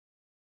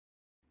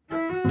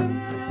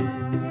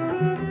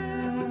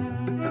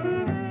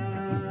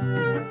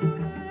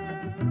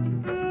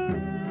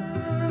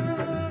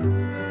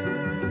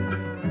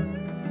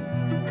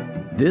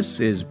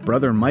This is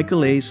Brother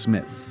Michael A.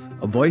 Smith,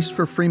 a voice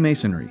for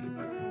Freemasonry,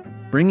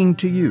 bringing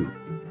to you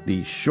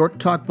the Short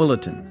Talk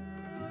Bulletin,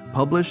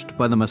 published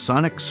by the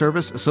Masonic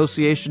Service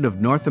Association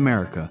of North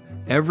America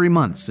every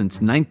month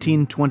since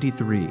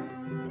 1923.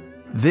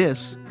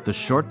 This, the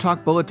Short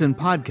Talk Bulletin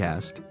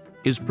podcast,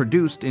 is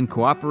produced in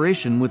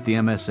cooperation with the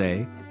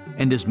MSA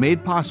and is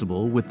made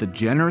possible with the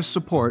generous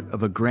support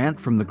of a grant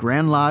from the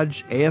Grand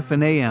Lodge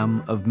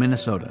AF&AM of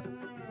Minnesota.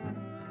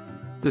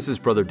 This is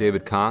Brother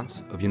David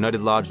Kahns of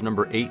United Lodge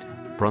Number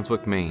 8,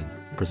 Brunswick, Maine,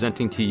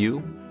 presenting to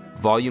you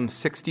Volume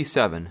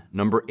 67,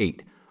 Number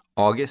 8,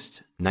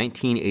 August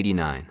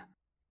 1989.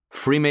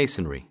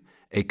 Freemasonry,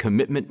 A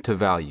Commitment to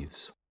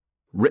Values.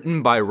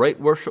 Written by Right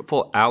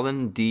Worshipful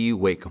Alan D.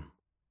 Wakeham.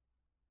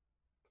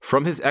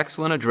 From his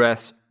excellent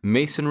address,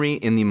 Masonry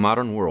in the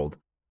Modern World,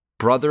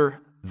 Brother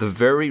the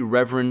Very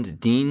Reverend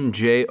Dean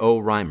J.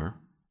 O. Reimer,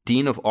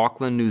 Dean of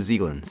Auckland, New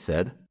Zealand,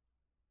 said,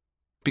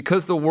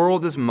 "Because the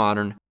world is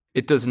modern,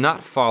 it does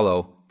not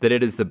follow that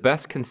it is the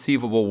best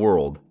conceivable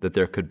world that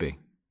there could be.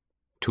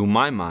 To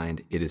my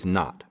mind, it is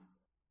not.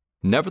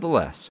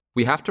 Nevertheless,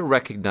 we have to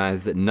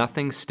recognize that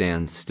nothing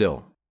stands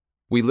still.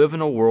 We live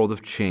in a world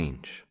of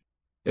change.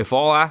 If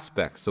all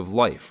aspects of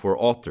life were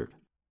altered,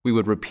 we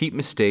would repeat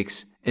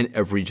mistakes in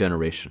every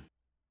generation.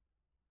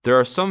 There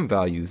are some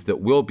values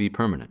that will be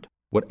permanent,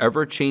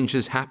 whatever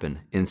changes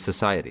happen in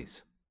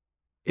societies.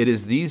 It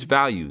is these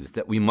values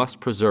that we must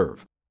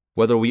preserve,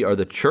 whether we are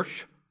the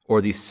church or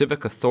the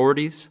civic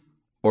authorities,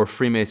 or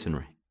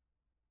Freemasonry.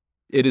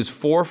 It is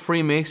for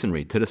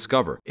Freemasonry to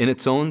discover, in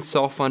its own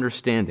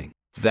self-understanding,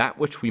 that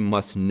which we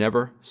must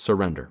never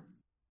surrender.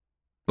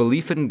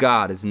 Belief in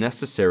God is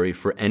necessary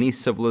for any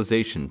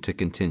civilization to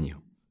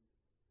continue.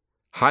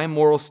 High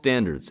moral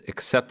standards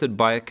accepted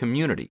by a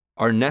community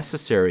are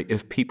necessary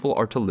if people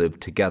are to live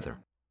together.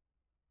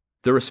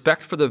 The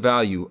respect for the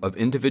value of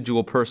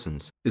individual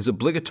persons is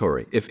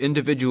obligatory if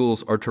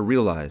individuals are to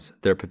realize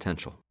their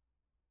potential.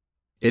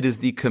 It is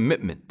the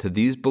commitment to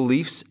these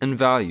beliefs and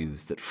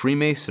values that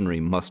Freemasonry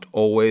must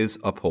always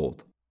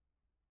uphold.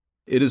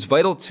 It is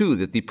vital, too,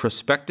 that the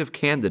prospective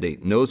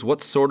candidate knows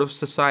what sort of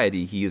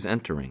society he is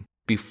entering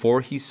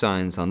before he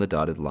signs on the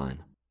dotted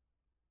line.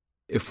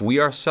 If we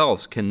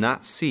ourselves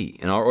cannot see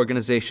in our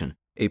organization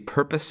a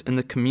purpose in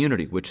the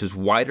community which is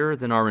wider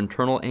than our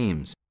internal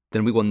aims,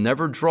 then we will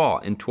never draw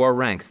into our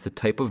ranks the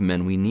type of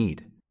men we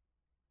need.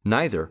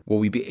 Neither will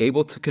we be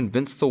able to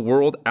convince the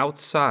world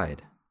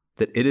outside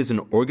that it is an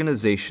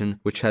organization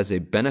which has a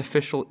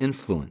beneficial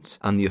influence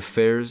on the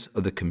affairs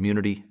of the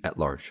community at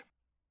large.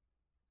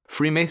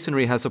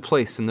 Freemasonry has a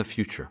place in the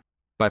future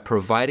by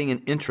providing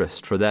an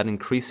interest for that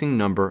increasing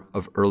number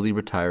of early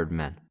retired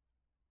men.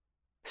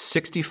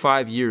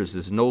 65 years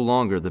is no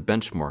longer the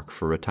benchmark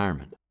for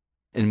retirement.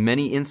 In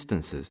many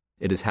instances,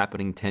 it is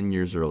happening 10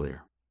 years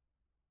earlier.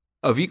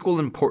 Of equal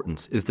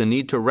importance is the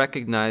need to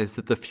recognize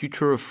that the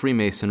future of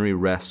Freemasonry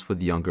rests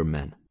with younger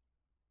men.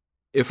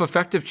 If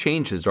effective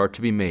changes are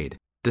to be made,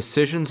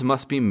 decisions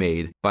must be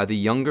made by the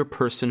younger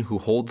person who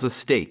holds a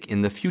stake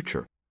in the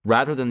future,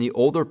 rather than the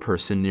older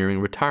person nearing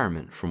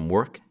retirement from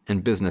work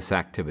and business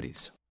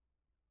activities.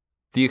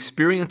 The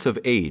experience of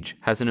age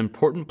has an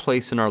important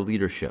place in our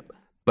leadership,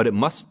 but it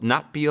must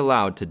not be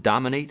allowed to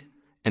dominate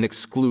and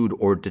exclude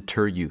or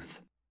deter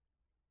youth.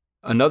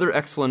 Another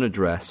excellent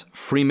address,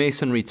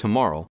 Freemasonry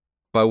Tomorrow,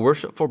 by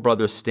Worshipful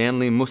Brother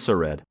Stanley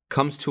Musared,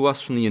 comes to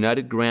us from the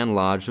United Grand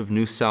Lodge of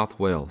New South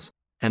Wales,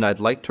 and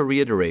I'd like to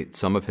reiterate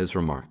some of his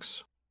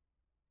remarks.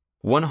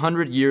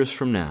 100 years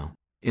from now,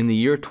 in the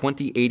year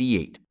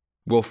 2088,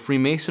 will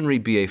Freemasonry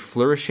be a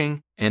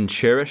flourishing and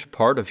cherished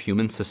part of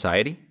human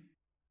society?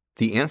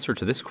 The answer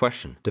to this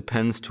question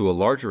depends to a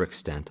larger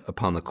extent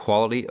upon the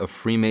quality of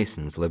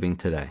Freemasons living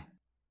today.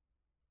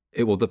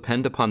 It will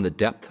depend upon the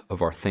depth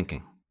of our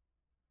thinking.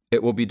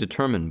 It will be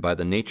determined by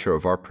the nature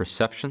of our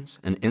perceptions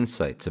and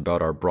insights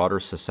about our broader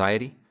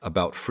society,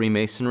 about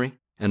Freemasonry,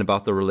 and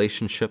about the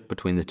relationship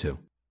between the two.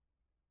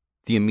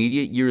 The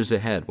immediate years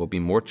ahead will be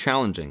more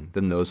challenging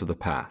than those of the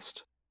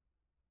past.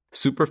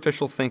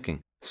 Superficial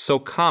thinking, so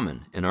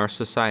common in our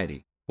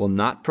society, will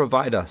not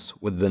provide us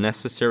with the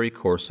necessary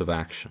course of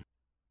action.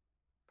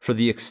 For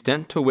the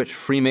extent to which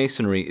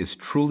Freemasonry is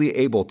truly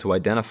able to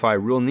identify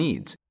real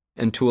needs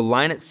and to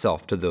align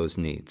itself to those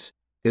needs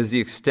is the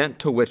extent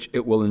to which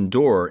it will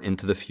endure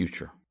into the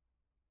future.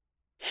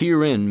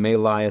 Herein may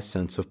lie a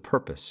sense of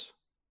purpose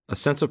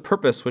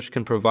which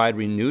can provide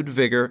renewed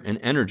vigor and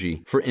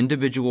energy for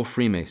individual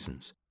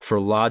Freemasons, for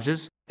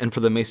lodges, and for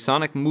the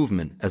Masonic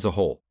movement as a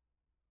whole.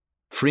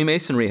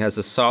 Freemasonry has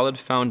a solid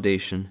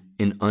foundation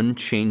in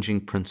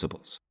unchanging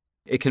principles.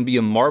 It can be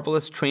a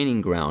marvelous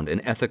training ground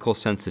in ethical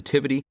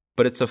sensitivity,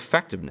 but its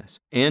effectiveness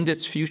and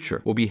its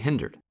future will be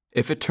hindered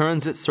if it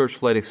turns its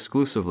searchlight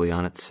exclusively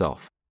on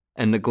itself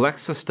and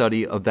neglects the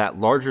study of that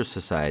larger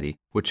society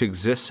which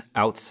exists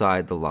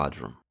outside the lodge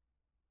room.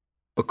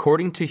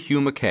 According to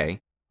Hugh Mackay,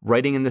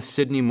 writing in the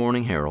Sydney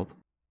Morning Herald,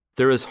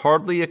 there is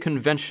hardly a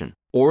convention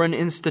or an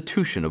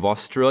institution of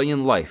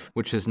Australian life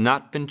which has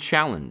not been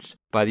challenged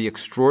by the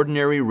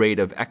extraordinary rate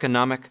of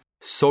economic,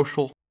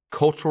 social,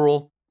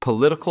 cultural,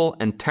 political,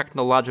 and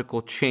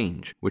technological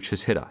change which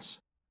has hit us,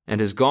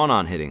 and has gone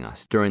on hitting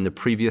us during the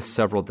previous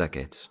several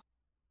decades.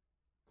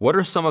 What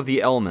are some of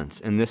the elements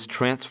in this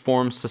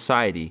transformed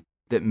society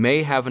that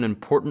may have an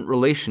important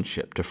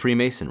relationship to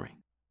Freemasonry?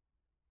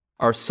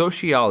 Our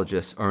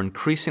sociologists are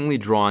increasingly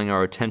drawing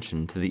our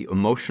attention to the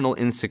emotional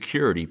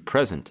insecurity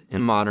present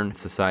in modern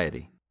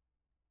society.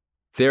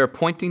 They are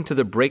pointing to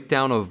the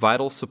breakdown of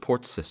vital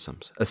support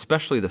systems,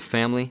 especially the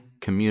family,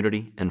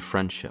 community, and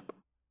friendship.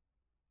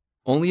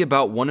 Only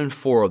about 1 in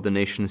 4 of the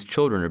nation's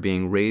children are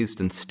being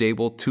raised in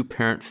stable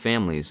two-parent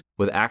families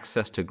with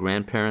access to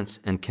grandparents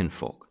and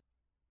kinfolk.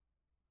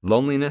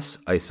 Loneliness,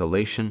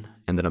 isolation,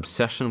 and an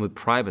obsession with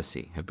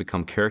privacy have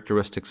become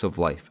characteristics of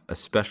life,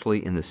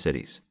 especially in the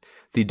cities.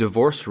 The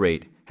divorce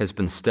rate has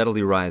been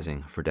steadily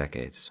rising for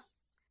decades.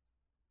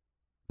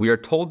 We are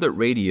told that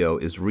radio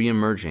is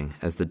re-emerging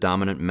as the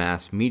dominant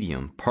mass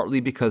medium, partly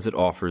because it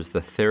offers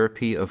the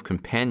therapy of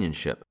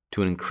companionship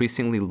to an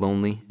increasingly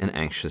lonely and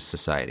anxious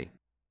society.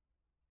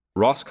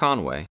 Ross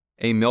Conway,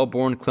 a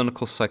Melbourne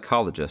clinical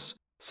psychologist,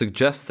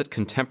 suggests that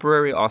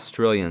contemporary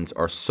Australians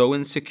are so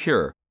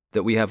insecure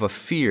that we have a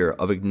fear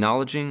of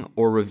acknowledging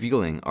or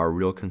revealing our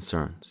real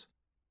concerns.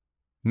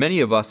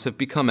 Many of us have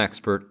become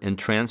expert in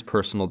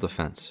transpersonal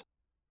defense.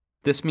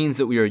 This means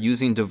that we are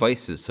using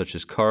devices such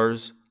as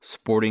cars,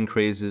 sporting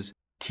crazes,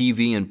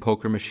 TV, and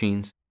poker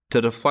machines to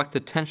deflect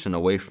attention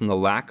away from the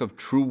lack of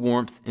true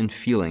warmth and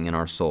feeling in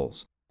our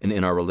souls and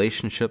in our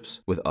relationships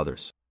with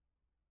others.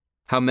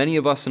 How many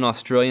of us in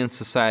Australian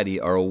society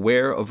are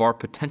aware of our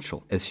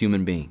potential as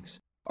human beings?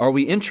 Are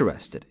we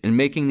interested in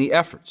making the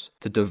efforts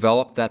to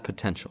develop that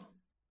potential?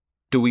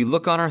 Do we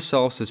look on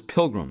ourselves as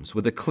pilgrims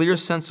with a clear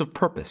sense of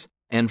purpose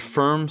and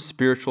firm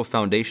spiritual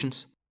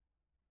foundations?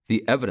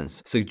 The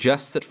evidence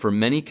suggests that for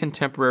many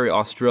contemporary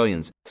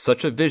Australians,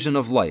 such a vision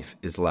of life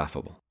is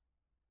laughable.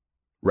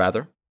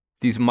 Rather,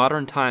 these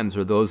modern times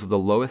are those of the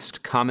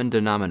lowest common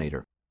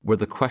denominator, where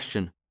the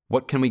question,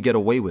 what can we get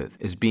away with,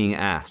 is being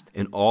asked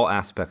in all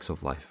aspects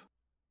of life.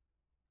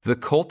 The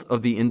cult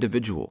of the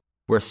individual,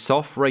 where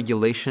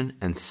self-regulation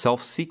and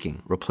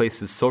self-seeking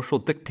replaces social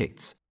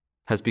dictates,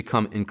 has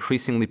become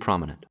increasingly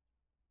prominent.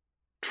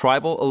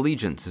 Tribal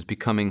allegiance is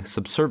becoming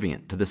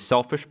subservient to the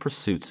selfish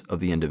pursuits of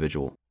the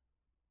individual.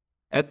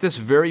 At this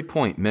very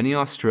point, many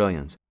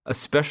Australians,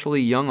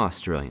 especially young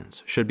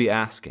Australians, should be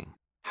asking,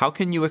 how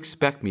can you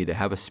expect me to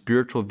have a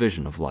spiritual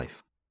vision of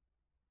life?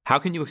 How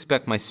can you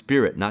expect my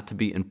spirit not to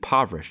be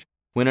impoverished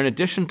when, in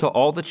addition to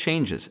all the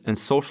changes and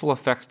social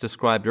effects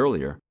described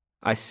earlier,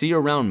 I see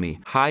around me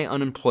high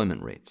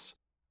unemployment rates,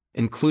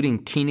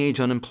 including teenage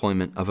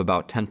unemployment of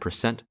about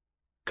 10%,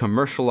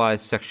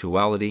 commercialized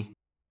sexuality,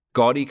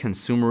 gaudy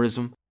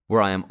consumerism,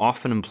 where I am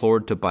often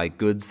implored to buy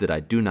goods that I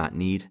do not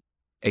need,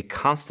 a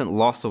constant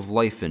loss of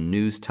life in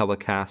news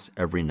telecasts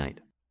every night.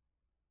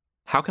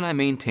 How can I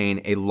maintain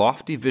a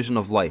lofty vision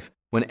of life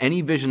when any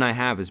vision I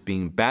have is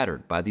being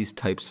battered by these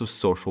types of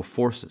social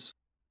forces?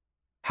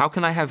 How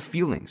can I have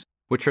feelings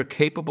which are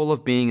capable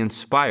of being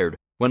inspired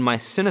when my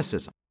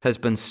cynicism has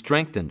been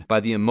strengthened by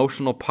the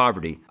emotional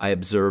poverty I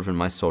observe in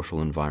my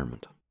social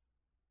environment?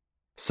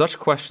 Such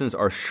questions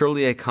are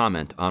surely a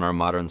comment on our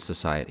modern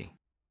society.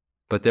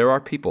 But there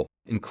are people,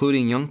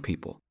 including young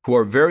people, who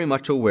are very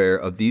much aware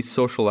of these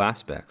social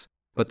aspects,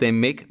 but they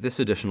make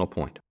this additional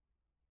point.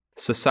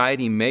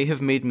 Society may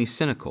have made me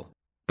cynical,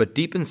 but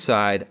deep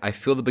inside I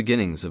feel the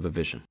beginnings of a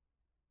vision.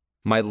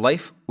 My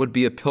life would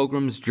be a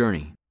pilgrim's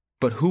journey,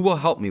 but who will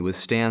help me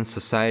withstand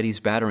society's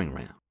battering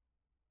ram?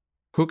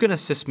 Who can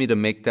assist me to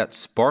make that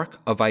spark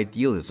of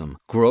idealism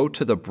grow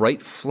to the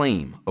bright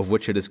flame of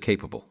which it is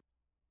capable?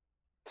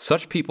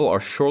 Such people are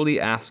surely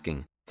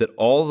asking that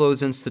all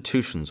those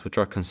institutions which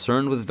are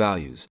concerned with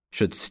values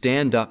should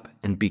stand up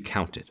and be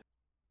counted.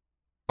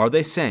 Are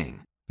they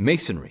saying,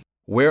 Masonry,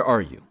 where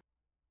are you?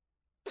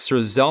 Sir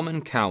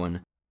Zelman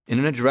Cowen, in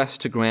an address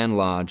to Grand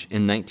Lodge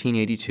in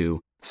 1982,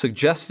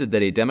 suggested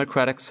that a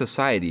democratic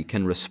society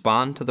can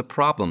respond to the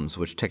problems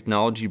which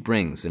technology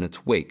brings in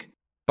its wake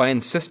by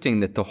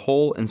insisting that the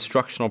whole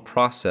instructional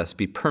process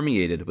be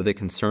permeated with a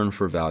concern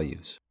for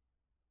values.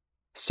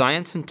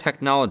 Science and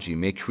technology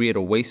may create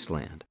a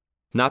wasteland,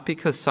 not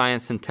because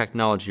science and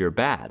technology are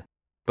bad,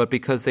 but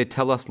because they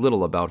tell us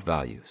little about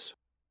values.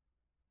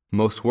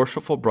 Most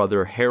Worshipful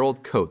Brother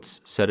Harold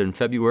Coates said in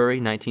February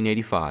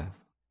 1985,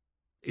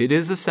 "It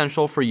is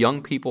essential for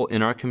young people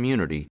in our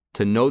community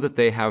to know that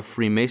they have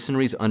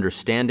Freemasonry's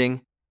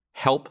understanding,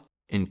 help,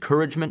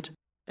 encouragement,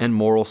 and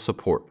moral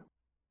support.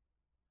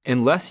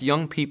 Unless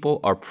young people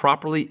are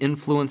properly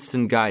influenced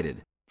and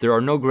guided, there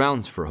are no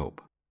grounds for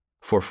hope,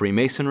 for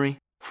Freemasonry,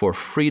 for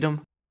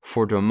freedom,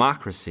 for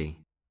democracy,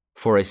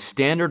 for a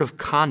standard of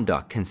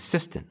conduct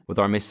consistent with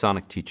our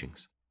Masonic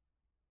teachings."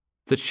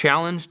 The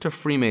challenge to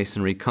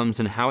Freemasonry comes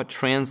in how it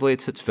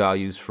translates its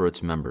values for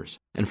its members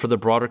and for the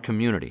broader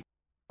community,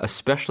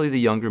 especially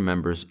the younger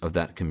members of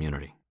that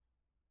community.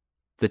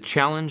 The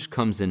challenge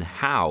comes in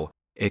how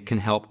it can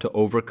help to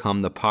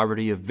overcome the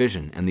poverty of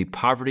vision and the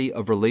poverty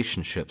of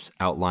relationships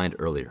outlined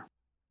earlier.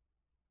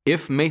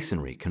 If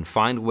Masonry can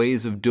find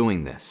ways of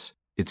doing this,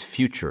 its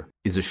future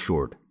is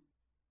assured.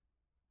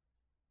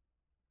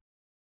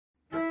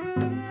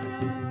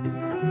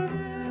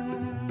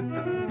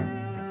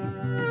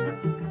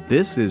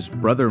 This is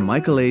Brother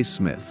Michael A.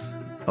 Smith,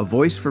 a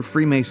voice for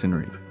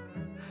Freemasonry,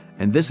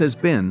 and this has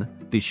been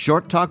the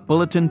Short Talk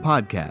Bulletin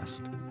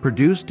podcast,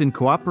 produced in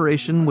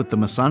cooperation with the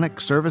Masonic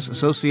Service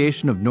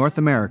Association of North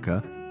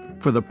America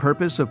for the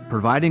purpose of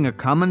providing a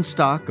common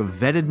stock of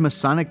vetted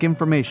Masonic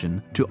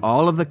information to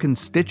all of the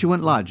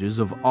constituent lodges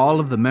of all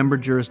of the member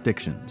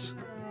jurisdictions,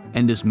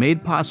 and is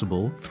made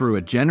possible through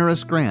a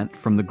generous grant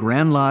from the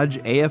Grand Lodge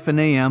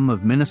AF&AM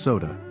of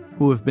Minnesota,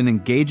 who have been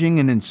engaging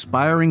and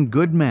inspiring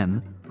good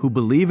men who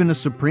believe in a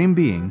supreme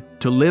being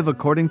to live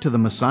according to the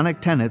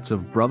Masonic tenets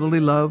of brotherly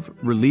love,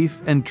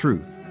 relief, and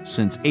truth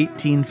since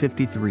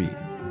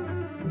 1853.